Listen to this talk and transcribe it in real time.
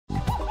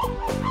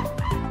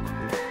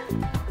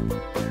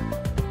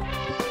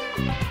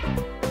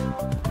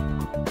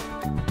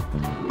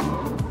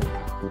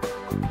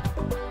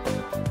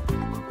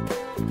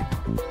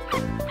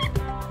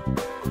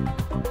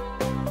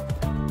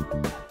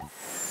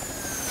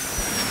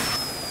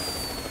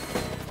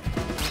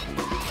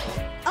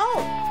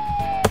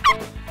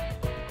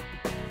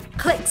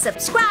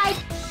subscribe,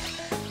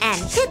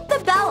 and hit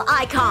the bell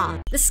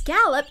icon. The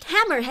Scalloped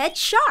Hammerhead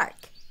Shark.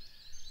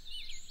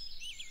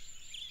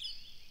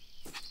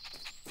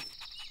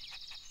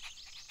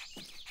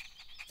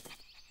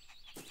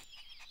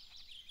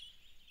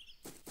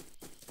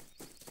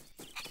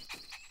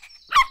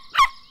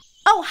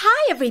 Oh,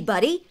 hi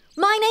everybody.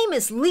 My name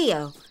is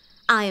Leo.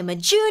 I am a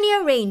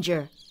junior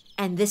ranger,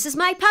 and this is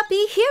my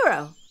puppy,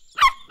 Hero.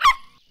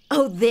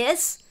 Oh,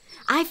 this?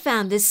 I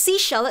found this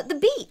seashell at the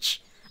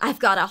beach. I've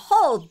got a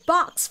whole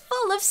box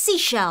full of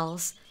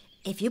seashells.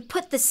 If you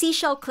put the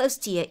seashell close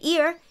to your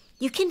ear,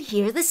 you can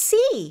hear the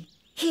sea.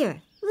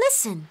 Here,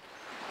 listen.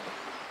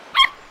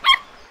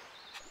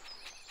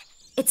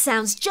 It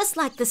sounds just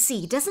like the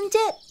sea, doesn't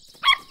it?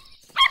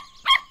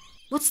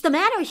 What's the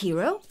matter,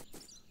 Hero?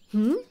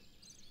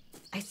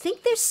 I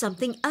think there's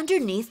something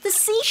underneath the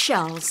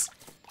seashells.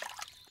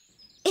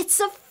 It's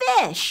a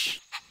fish.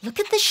 Look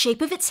at the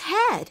shape of its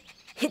head.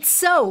 It's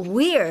so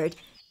weird.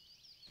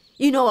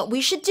 You know what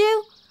we should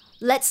do?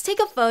 Let's take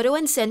a photo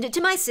and send it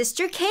to my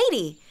sister,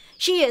 Katie.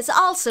 She is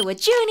also a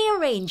junior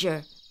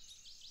ranger.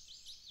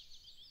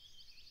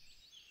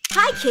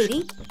 Hi,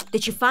 Katie.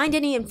 Did you find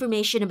any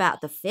information about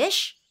the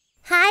fish?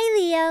 Hi,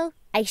 Leo.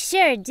 I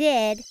sure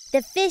did.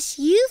 The fish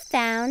you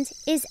found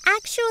is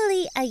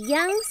actually a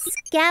young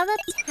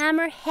scalloped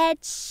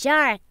hammerhead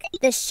shark.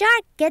 The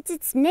shark gets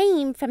its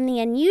name from the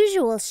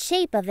unusual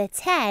shape of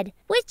its head,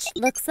 which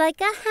looks like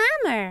a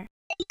hammer.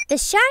 The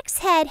shark's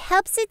head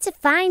helps it to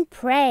find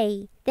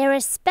prey. There are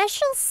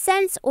special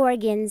sense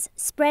organs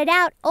spread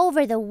out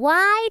over the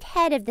wide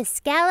head of the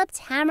scalloped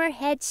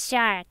hammerhead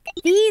shark.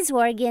 These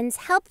organs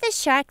help the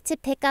shark to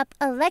pick up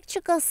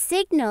electrical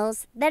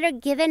signals that are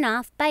given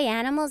off by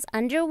animals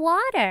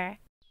underwater.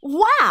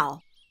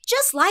 Wow!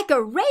 Just like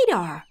a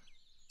radar.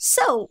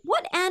 So,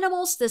 what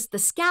animals does the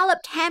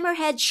scalloped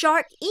hammerhead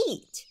shark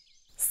eat?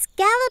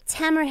 Scalloped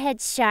hammerhead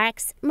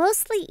sharks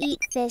mostly eat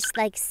fish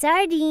like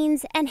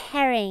sardines and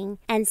herring,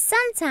 and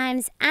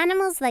sometimes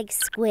animals like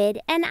squid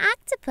and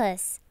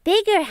octopus.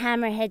 Bigger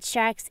hammerhead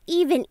sharks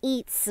even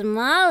eat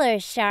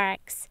smaller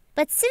sharks.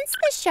 But since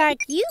the shark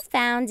you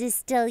found is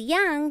still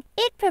young,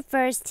 it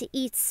prefers to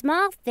eat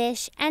small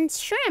fish and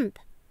shrimp.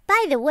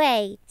 By the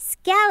way,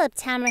 scalloped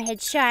hammerhead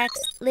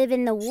sharks live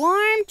in the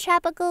warm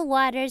tropical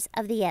waters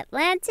of the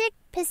Atlantic,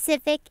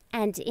 Pacific,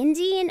 and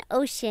Indian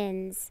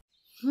Oceans.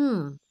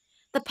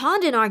 The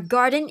pond in our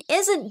garden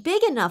isn't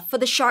big enough for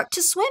the shark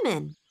to swim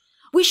in.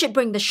 We should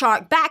bring the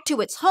shark back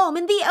to its home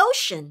in the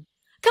ocean.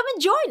 Come and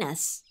join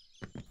us.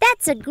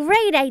 That's a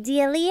great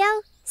idea,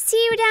 Leo. See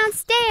you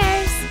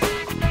downstairs.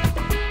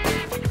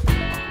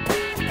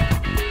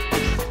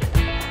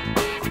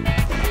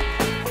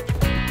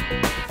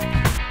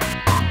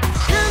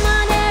 Come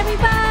on,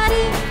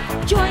 everybody.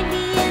 Join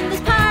me in this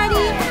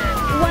party.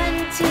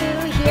 1, 2,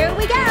 here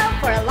we go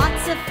for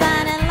lots of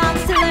fun and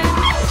lots to learn.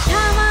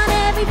 Come on,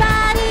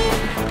 everybody.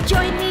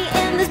 Join me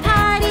in this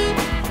party.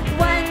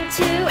 1,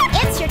 2,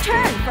 it's your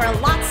turn for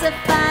lots of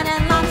fun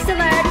and lots to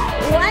learn.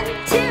 1,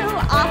 2,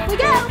 off we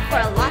go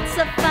for lots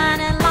of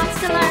fun and lots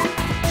to learn.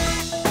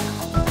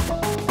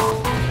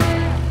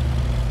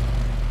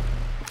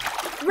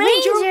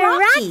 Ranger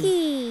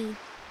Rocky!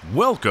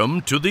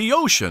 Welcome to the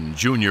ocean,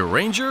 Junior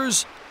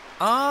Rangers.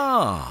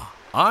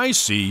 I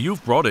see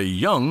you've brought a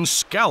young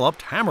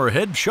scalloped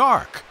hammerhead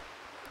shark.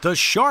 The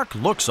shark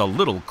looks a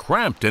little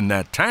cramped in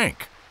that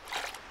tank.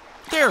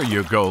 There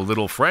you go,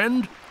 little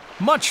friend.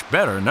 Much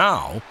better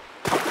now.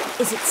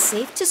 Is it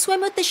safe to swim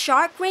with the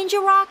shark,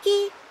 Ranger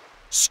Rocky?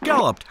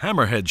 Scalloped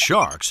hammerhead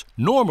sharks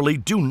normally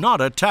do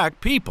not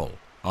attack people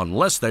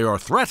unless they are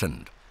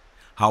threatened.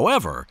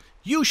 However,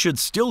 you should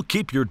still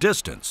keep your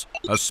distance,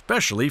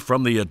 especially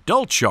from the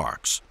adult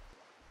sharks.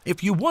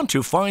 If you want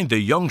to find the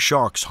young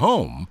shark's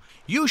home,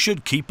 you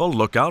should keep a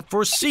lookout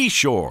for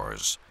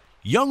seashores.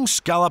 Young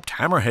scalloped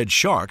hammerhead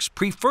sharks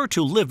prefer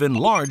to live in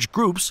large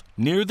groups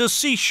near the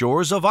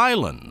seashores of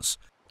islands.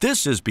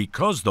 This is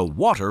because the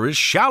water is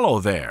shallow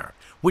there,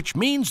 which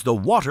means the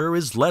water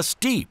is less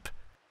deep.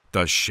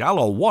 The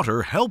shallow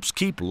water helps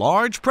keep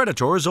large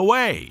predators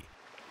away.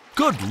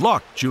 Good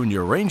luck,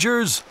 Junior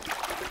Rangers!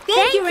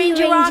 Thank you,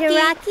 Ranger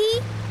Rocky.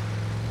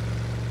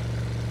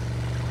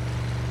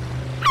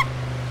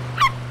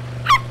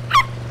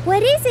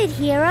 What is it,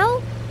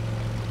 Hero?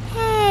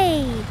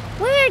 Hey,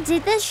 where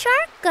did the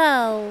shark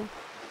go?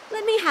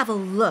 Let me have a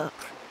look.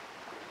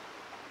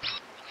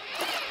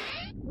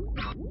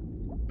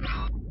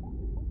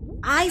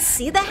 I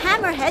see the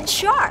hammerhead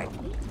shark.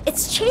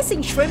 It's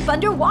chasing shrimp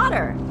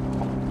underwater.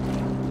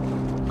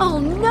 Oh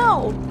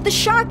no! The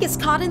shark is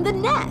caught in the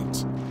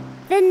net.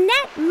 The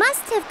net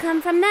must have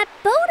come from that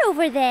boat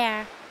over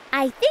there.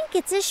 I think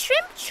it's a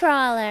shrimp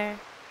trawler.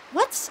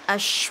 What's a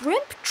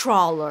shrimp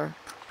trawler?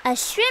 A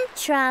shrimp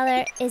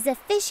trawler is a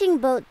fishing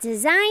boat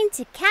designed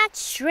to catch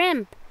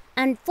shrimp.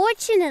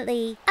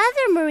 Unfortunately,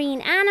 other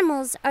marine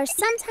animals are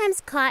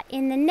sometimes caught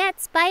in the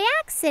nets by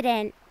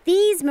accident.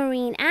 These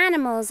marine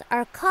animals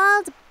are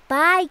called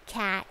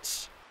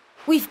bycatch.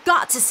 We've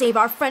got to save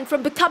our friend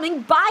from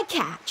becoming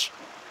bycatch.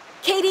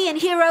 Katie and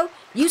Hero,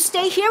 you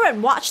stay here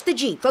and watch the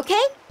Jeep,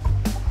 okay?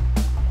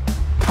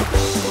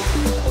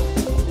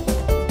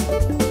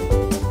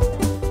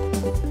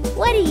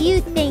 do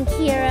you think,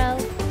 Hero?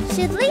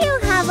 Should Leo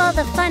have all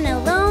the fun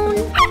alone?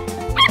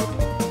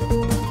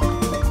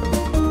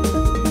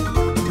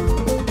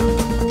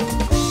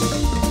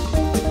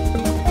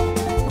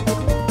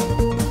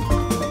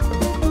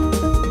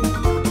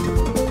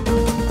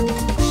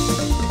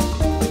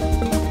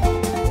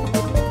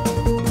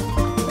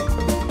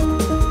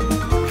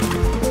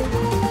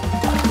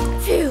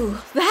 Phew,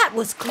 that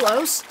was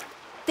close.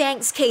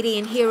 Thanks, Katie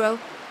and Hero.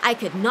 I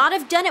could not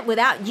have done it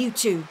without you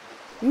two.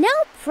 No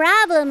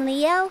problem,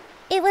 Leo.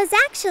 It was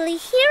actually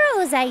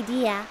Hero's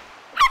idea.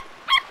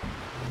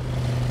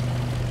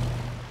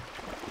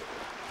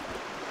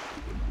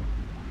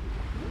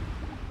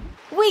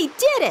 We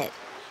did it!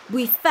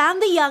 We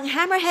found the young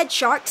hammerhead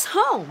shark's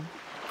home.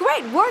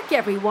 Great work,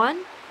 everyone!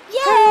 Yay!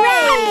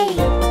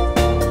 Hooray!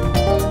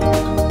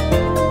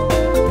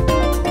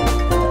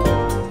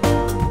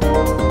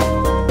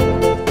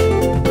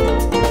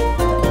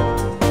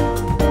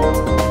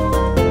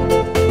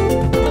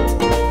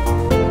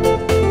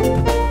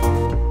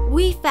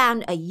 We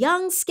found a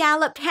young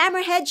scalloped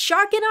hammerhead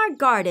shark in our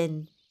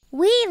garden.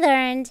 We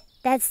learned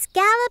that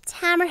scalloped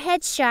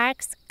hammerhead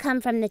sharks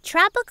come from the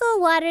tropical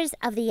waters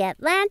of the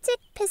Atlantic,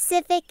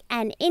 Pacific,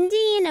 and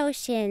Indian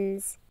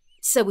Oceans.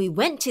 So we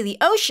went to the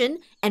ocean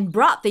and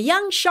brought the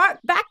young shark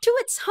back to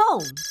its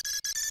home.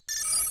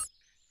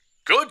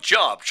 Good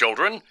job,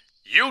 children.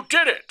 You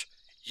did it.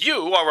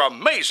 You are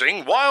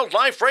amazing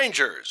wildlife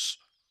rangers.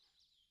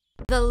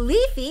 The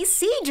Leafy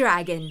Sea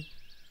Dragon.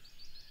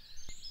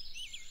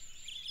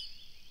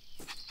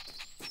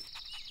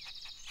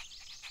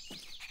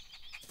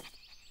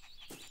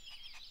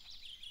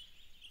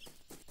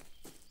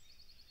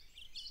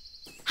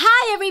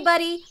 Hi,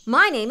 everybody.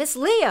 My name is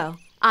Leo.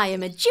 I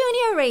am a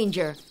junior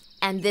ranger,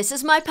 and this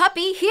is my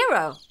puppy,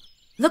 Hero.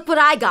 Look what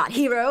I got,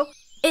 Hero.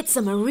 It's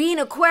a marine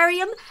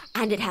aquarium,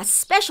 and it has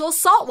special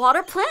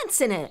saltwater plants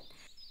in it.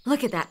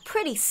 Look at that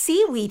pretty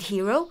seaweed,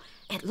 Hero.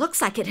 It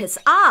looks like it has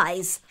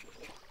eyes.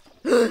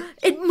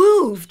 It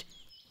moved.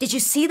 Did you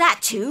see that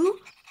too?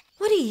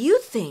 What do you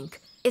think?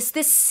 Is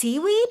this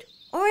seaweed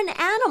or an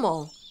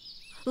animal?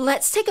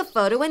 Let's take a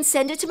photo and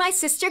send it to my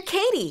sister,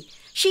 Katie.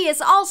 She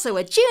is also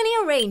a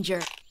junior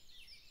ranger.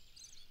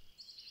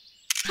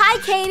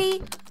 Hi,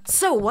 Katie.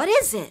 So what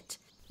is it?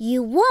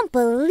 You won't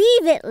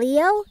believe it,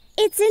 Leo.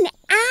 It's an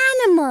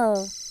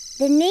animal.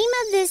 The name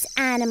of this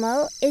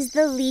animal is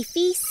the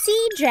Leafy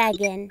Sea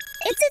Dragon.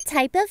 It's a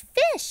type of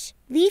fish.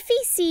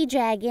 Leafy sea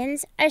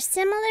dragons are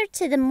similar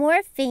to the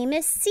more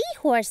famous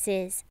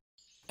seahorses.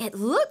 It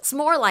looks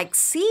more like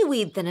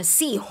seaweed than a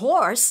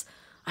seahorse.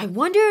 I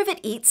wonder if it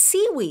eats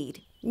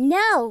seaweed.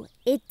 No,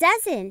 it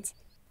doesn't.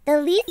 The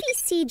Leafy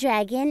Sea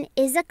Dragon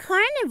is a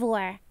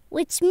carnivore,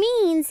 which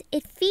means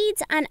it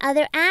feeds on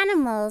other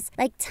animals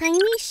like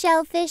tiny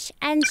shellfish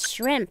and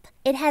shrimp.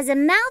 It has a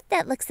mouth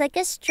that looks like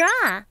a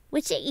straw,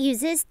 which it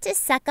uses to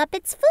suck up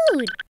its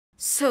food.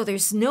 So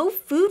there's no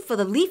food for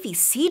the Leafy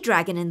Sea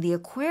Dragon in the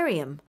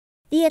aquarium.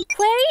 The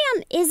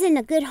aquarium isn't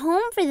a good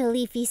home for the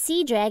Leafy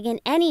Sea Dragon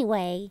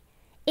anyway.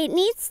 It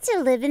needs to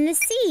live in the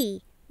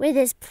sea, where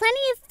there's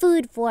plenty of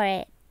food for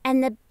it.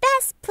 And the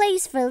best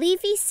place for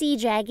Leafy Sea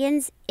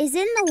Dragons is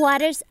in the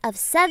waters of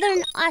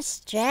southern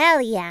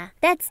Australia.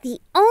 That's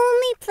the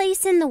only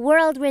place in the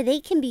world where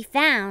they can be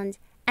found,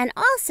 and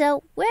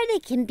also where they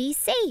can be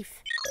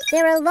safe.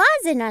 There are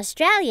laws in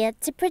Australia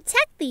to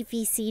protect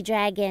Leafy Sea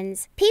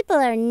Dragons. People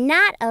are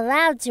not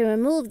allowed to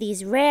remove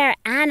these rare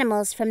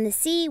animals from the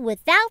sea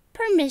without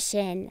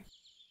permission.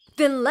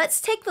 Then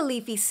let's take the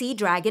Leafy Sea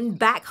Dragon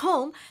back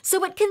home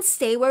so it can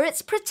stay where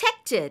it's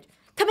protected.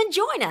 Come and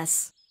join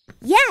us.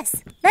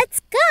 Yes,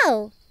 let's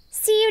go.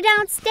 See you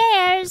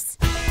downstairs.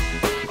 Come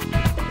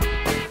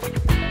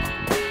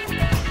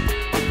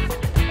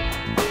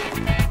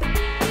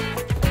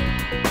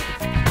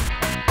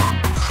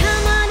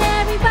on,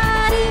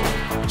 everybody,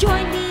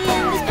 join me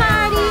in this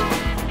party.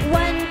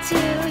 1, 2,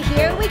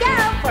 here we go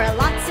for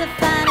lots of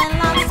fun and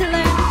lots to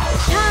learn.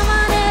 Come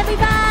on,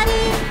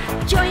 everybody,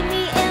 join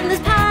me in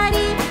this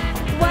party.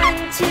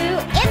 1, 2,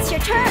 it's your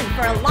turn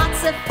for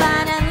lots of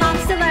fun and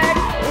lots to learn.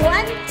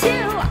 1, 2,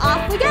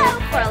 off we go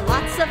for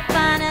lots of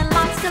fun and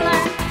lots to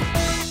learn.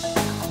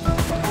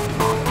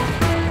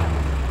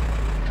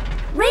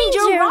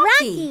 Ranger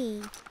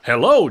Rocky!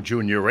 Hello,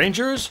 Junior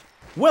Rangers.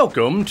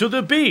 Welcome to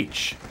the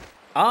beach.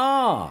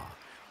 Ah,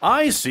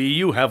 I see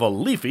you have a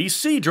Leafy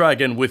Sea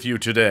Dragon with you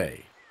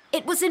today.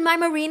 It was in my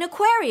marine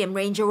aquarium,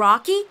 Ranger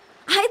Rocky.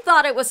 I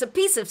thought it was a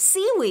piece of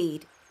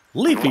seaweed.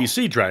 Leafy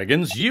sea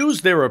dragons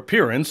use their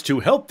appearance to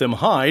help them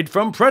hide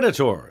from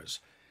predators.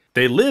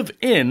 They live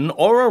in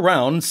or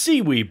around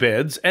seaweed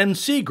beds and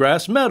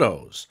seagrass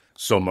meadows,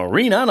 so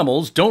marine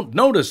animals don't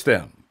notice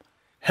them.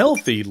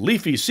 Healthy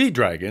leafy sea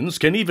dragons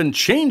can even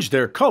change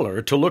their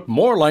color to look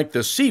more like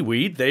the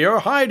seaweed they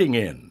are hiding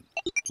in.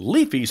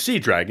 Leafy sea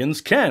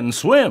dragons can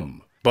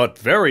swim, but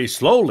very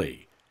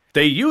slowly.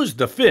 They use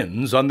the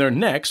fins on their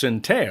necks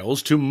and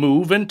tails to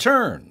move and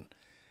turn.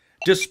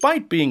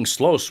 Despite being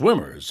slow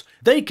swimmers,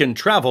 they can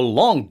travel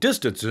long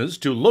distances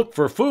to look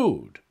for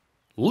food.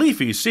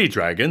 Leafy sea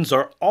dragons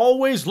are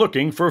always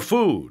looking for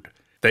food.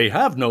 They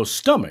have no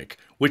stomach,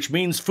 which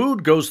means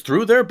food goes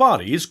through their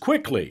bodies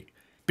quickly.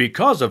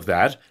 Because of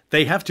that,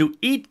 they have to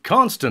eat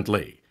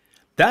constantly.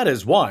 That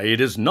is why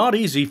it is not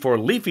easy for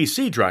leafy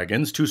sea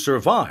dragons to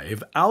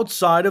survive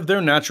outside of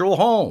their natural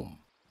home.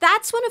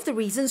 That's one of the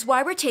reasons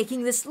why we're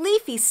taking this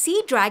leafy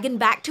sea dragon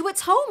back to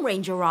its home,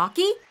 Ranger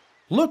Rocky.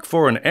 Look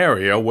for an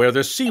area where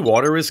the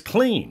seawater is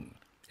clean.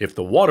 If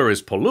the water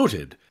is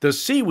polluted, the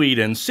seaweed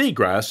and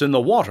seagrass in the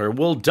water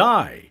will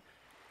die.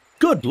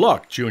 Good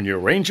luck, Junior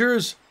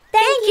Rangers.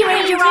 Thank you,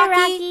 Ranger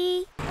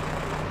Rocky.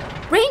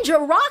 Ranger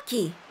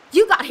Rocky,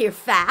 you got here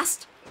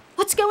fast.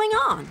 What's going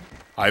on?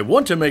 I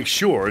want to make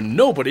sure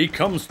nobody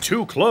comes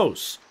too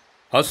close.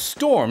 A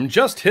storm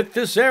just hit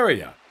this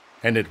area,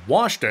 and it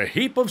washed a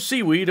heap of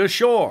seaweed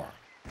ashore.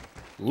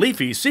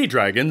 Leafy sea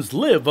dragons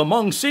live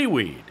among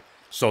seaweed,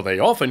 so they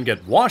often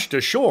get washed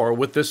ashore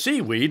with the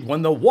seaweed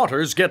when the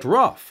waters get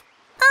rough.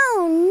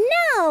 Oh,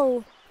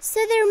 no! So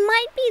there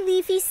might be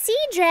leafy sea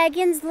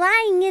dragons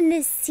lying in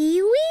the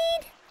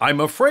seaweed? I'm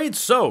afraid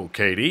so,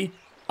 Katie.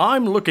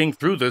 I'm looking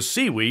through the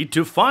seaweed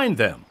to find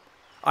them.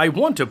 I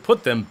want to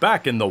put them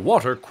back in the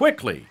water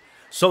quickly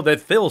so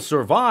that they'll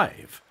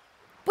survive.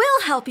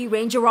 We'll help you,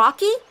 Ranger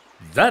Rocky.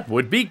 That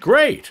would be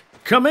great.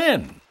 Come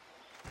in.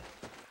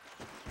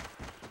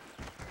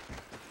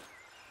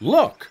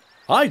 Look,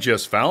 I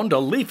just found a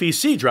leafy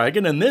sea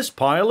dragon in this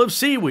pile of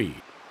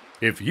seaweed.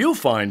 If you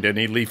find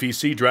any leafy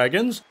sea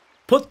dragons,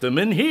 put them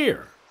in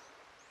here.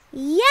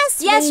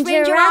 Yes,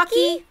 Ranger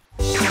Rocky.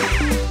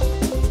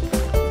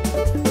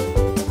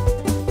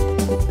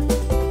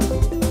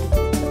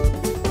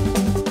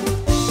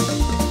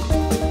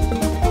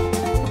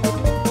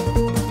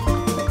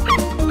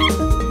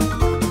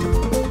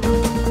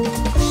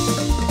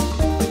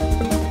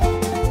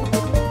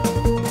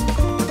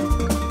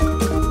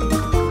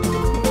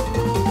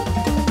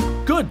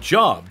 Good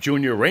job,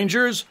 Junior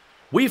Rangers.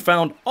 We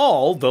found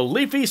all the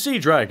leafy sea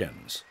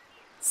dragons.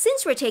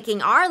 Since we're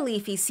taking our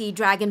leafy sea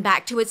dragon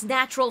back to its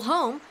natural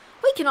home,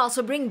 we can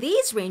also bring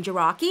these, Ranger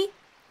Rocky.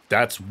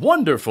 That's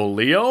wonderful,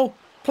 Leo.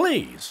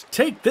 Please,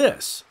 take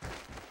this.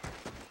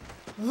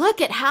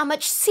 Look at how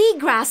much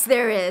seagrass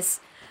there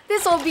is.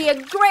 This will be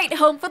a great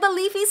home for the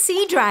leafy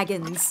sea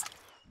dragons.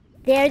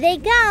 There they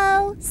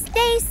go.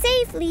 Stay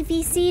safe,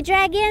 leafy sea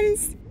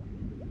dragons.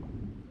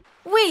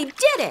 We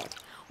did it!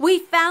 We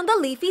found the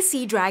leafy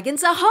sea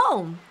dragons a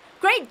home.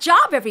 Great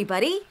job,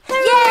 everybody!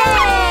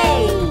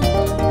 Hooray! Yay!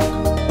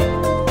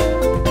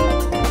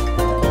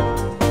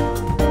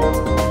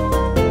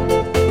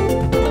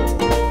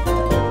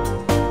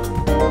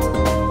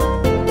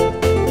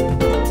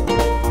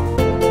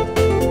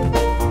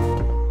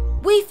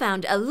 We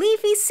found a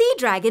leafy sea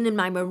dragon in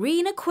my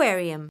marine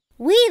aquarium.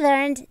 We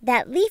learned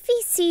that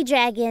leafy sea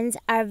dragons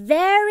are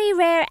very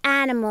rare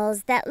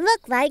animals that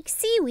look like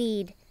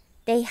seaweed.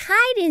 They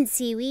hide in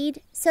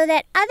seaweed so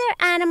that other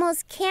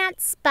animals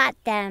can't spot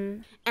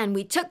them. And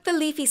we took the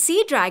leafy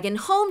sea dragon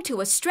home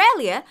to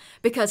Australia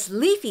because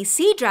leafy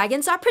sea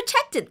dragons are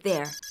protected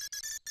there.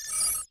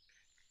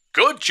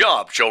 Good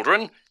job,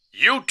 children.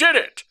 You did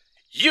it.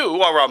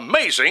 You are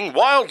amazing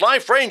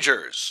wildlife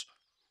rangers.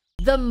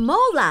 The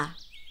Mola.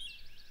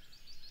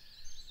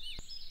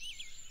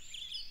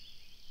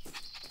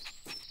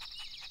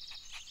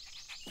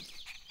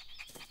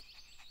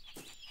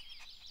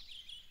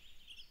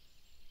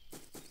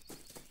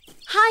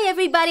 Hi,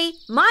 everybody.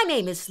 My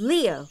name is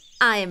Leo.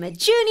 I am a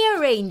junior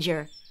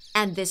ranger.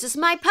 And this is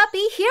my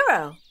puppy,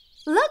 Hero.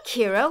 Look,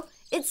 Hero,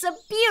 it's a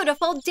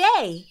beautiful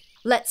day.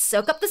 Let's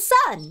soak up the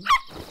sun.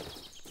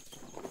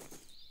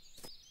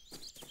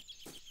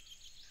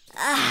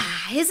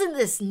 Isn't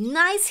this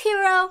nice,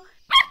 Hero?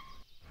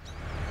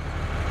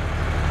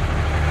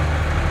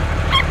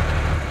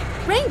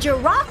 Ranger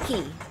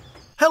Rocky.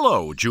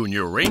 Hello,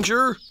 Junior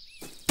Ranger.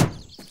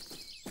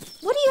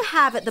 What do you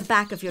have at the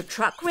back of your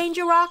truck,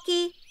 Ranger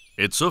Rocky?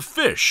 It's a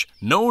fish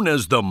known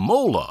as the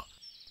Mola.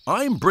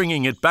 I'm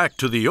bringing it back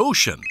to the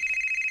ocean.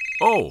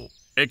 Oh,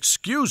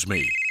 excuse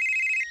me.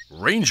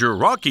 Ranger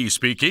Rocky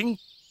speaking.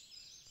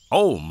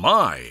 Oh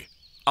my,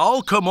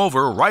 I'll come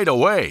over right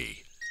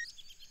away.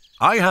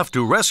 I have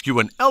to rescue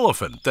an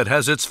elephant that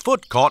has its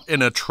foot caught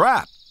in a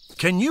trap.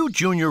 Can you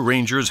Junior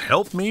Rangers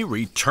help me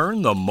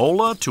return the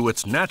Mola to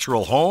its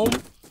natural home?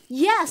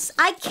 Yes,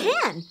 I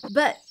can.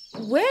 But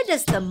where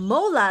does the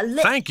Mola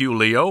live? Thank you,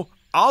 Leo.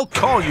 I'll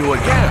call you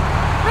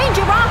again.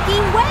 Ranger Rocky,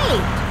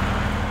 wait!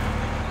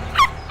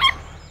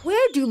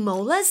 Where do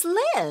molas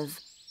live?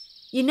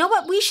 You know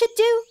what we should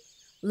do?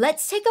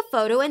 Let's take a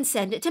photo and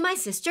send it to my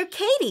sister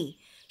Katie.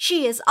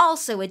 She is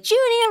also a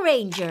junior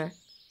ranger.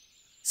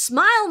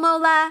 Smile,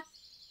 Mola.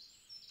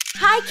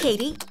 Hi,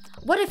 Katie.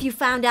 What have you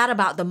found out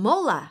about the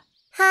Mola?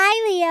 Hi,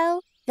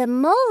 Leo. The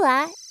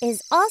Mola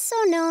is also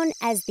known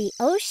as the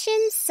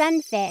ocean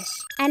sunfish,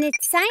 and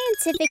its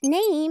scientific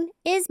name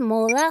is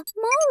Mola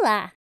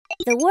mola.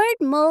 The word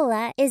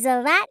mola is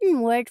a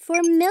Latin word for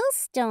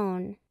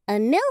millstone. A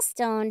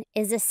millstone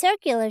is a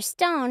circular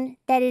stone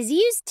that is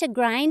used to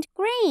grind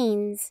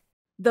grains.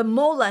 The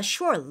Mola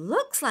sure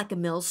looks like a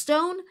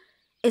millstone.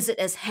 Is it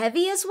as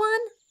heavy as one?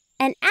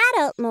 An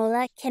adult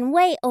mola can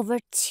weigh over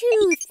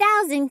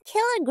 2,000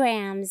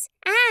 kilograms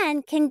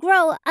and can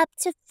grow up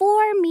to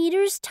 4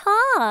 meters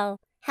tall.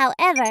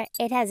 However,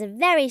 it has a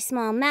very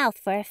small mouth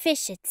for a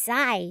fish its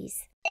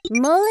size.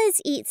 Molas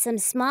eat some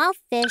small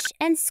fish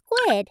and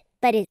squid,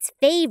 but its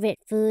favorite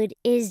food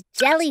is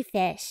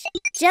jellyfish.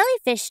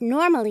 Jellyfish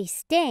normally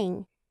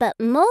sting, but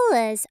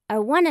molas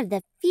are one of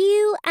the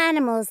few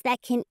animals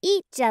that can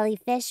eat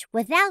jellyfish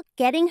without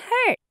getting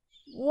hurt.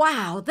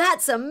 Wow,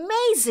 that's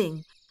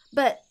amazing!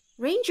 But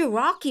Ranger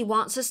Rocky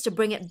wants us to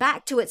bring it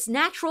back to its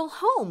natural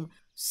home.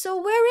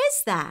 So where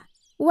is that?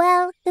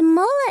 Well, the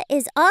mola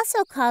is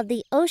also called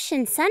the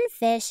ocean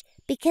sunfish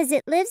because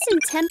it lives in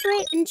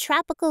temperate and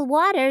tropical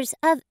waters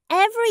of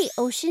every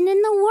ocean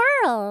in the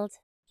world.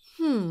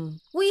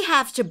 We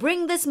have to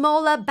bring this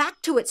mola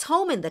back to its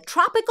home in the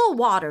tropical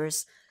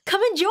waters.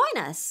 Come and join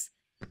us.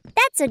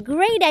 That's a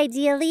great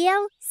idea,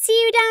 Leo. See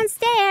you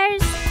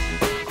downstairs.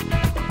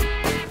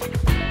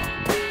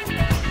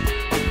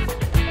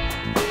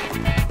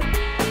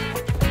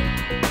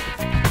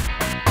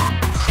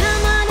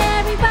 Come on,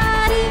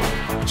 everybody.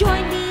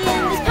 Join me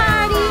in this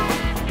party.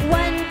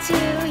 1, 2,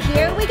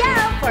 here we go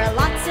for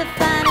lots of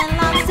fun and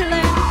lots to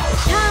learn.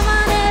 Come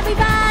on,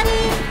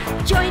 everybody.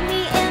 Join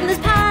me in this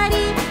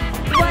party.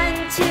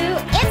 1, 2,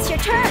 it's your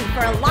turn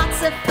for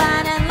lots of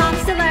fun and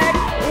lots to learn.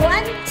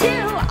 1, 2,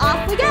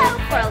 off we go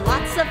for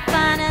lots of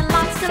fun and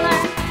lots to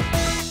learn.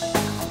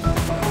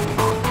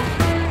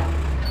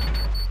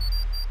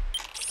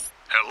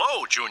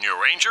 Hello, Junior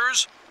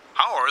Rangers.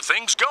 How are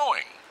things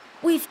going?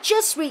 We've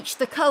just reached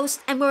the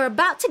coast and we're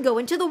about to go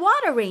into the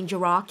water, Ranger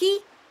Rocky.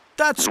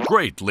 That's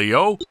great,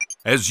 Leo.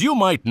 As you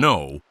might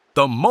know,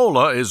 the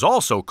mola is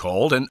also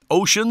called an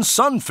ocean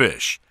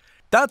sunfish.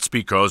 That's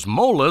because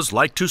molas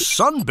like to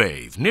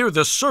sunbathe near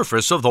the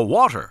surface of the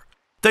water.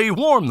 They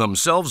warm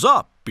themselves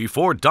up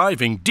before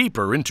diving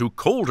deeper into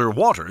colder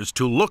waters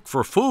to look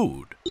for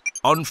food.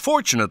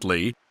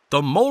 Unfortunately,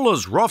 the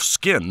mola's rough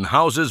skin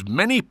houses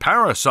many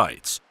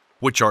parasites,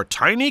 which are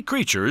tiny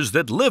creatures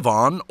that live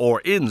on or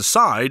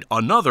inside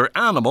another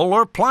animal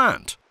or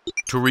plant.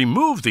 To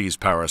remove these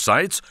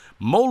parasites,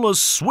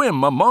 molas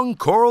swim among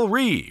coral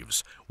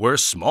reefs, where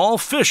small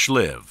fish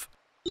live.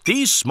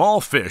 These small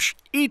fish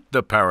eat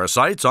the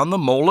parasites on the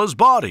mola's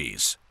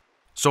bodies.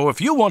 So if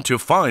you want to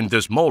find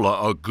this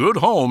mola a good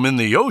home in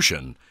the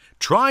ocean,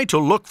 try to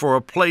look for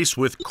a place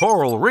with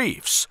coral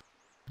reefs.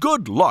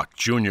 Good luck,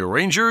 Junior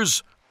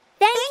Rangers.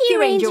 Thank you,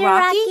 Ranger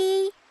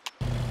Rocky.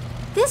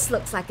 This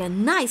looks like a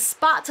nice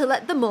spot to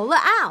let the mola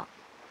out.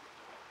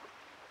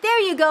 There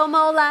you go,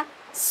 Mola.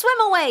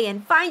 Swim away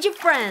and find your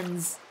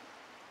friends.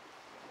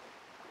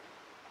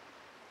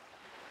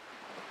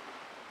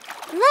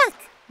 Look,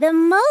 the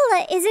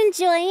mola is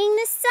enjoying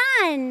the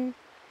sun.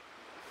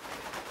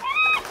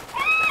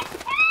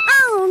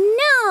 Oh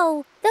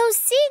no! Those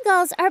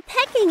seagulls are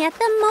pecking at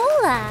the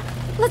mola.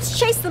 Let's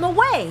chase them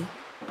away.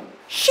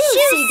 Shoo, Shoo,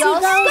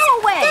 seagulls, go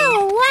away.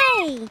 Go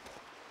away!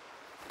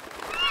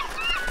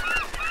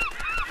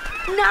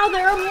 Now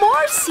there are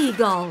more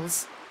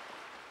seagulls.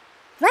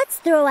 Let's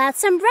throw out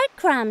some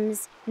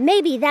breadcrumbs.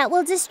 Maybe that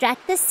will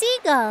distract the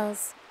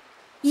seagulls.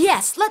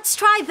 Yes, let's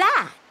try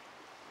that.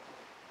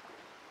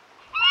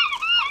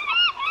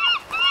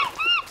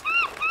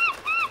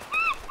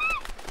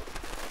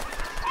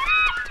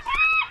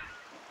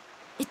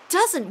 It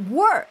doesn't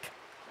work.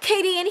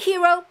 Katie and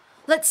Hero,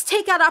 let's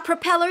take out our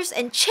propellers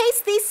and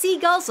chase these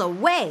seagulls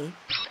away.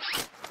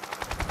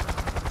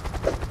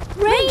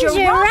 Ranger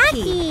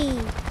Rocky!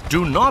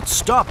 Do not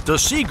stop the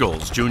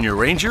seagulls, Junior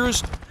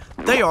Rangers.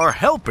 They are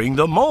helping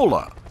the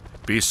mola.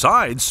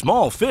 Besides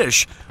small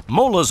fish,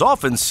 molas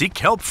often seek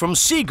help from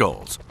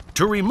seagulls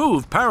to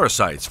remove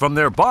parasites from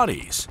their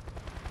bodies.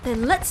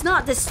 Then let's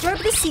not disturb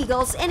the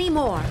seagulls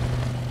anymore.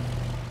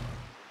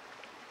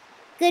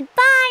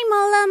 Goodbye,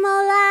 Mola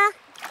Mola.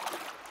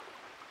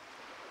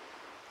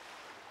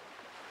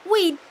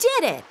 We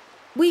did it!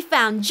 We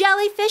found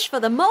jellyfish for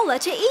the mola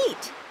to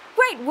eat.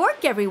 Great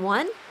work,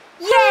 everyone!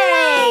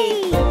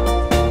 Yay!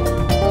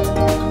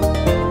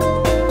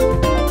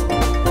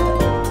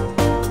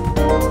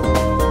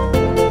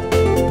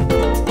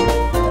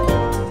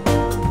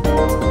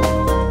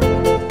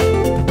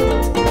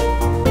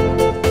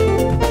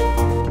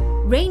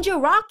 Ranger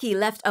Rocky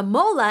left a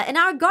mola in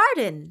our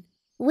garden.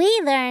 We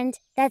learned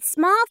that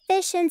small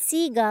fish and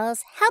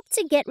seagulls help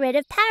to get rid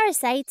of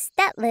parasites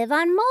that live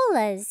on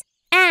molas,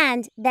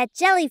 and that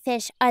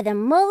jellyfish are the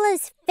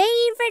mola's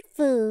favorite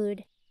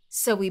food.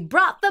 So we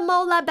brought the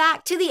mola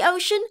back to the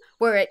ocean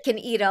where it can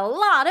eat a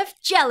lot of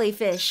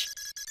jellyfish.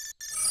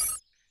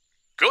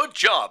 Good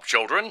job,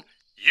 children.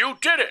 You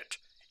did it.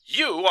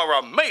 You are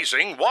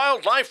amazing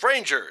wildlife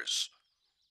rangers.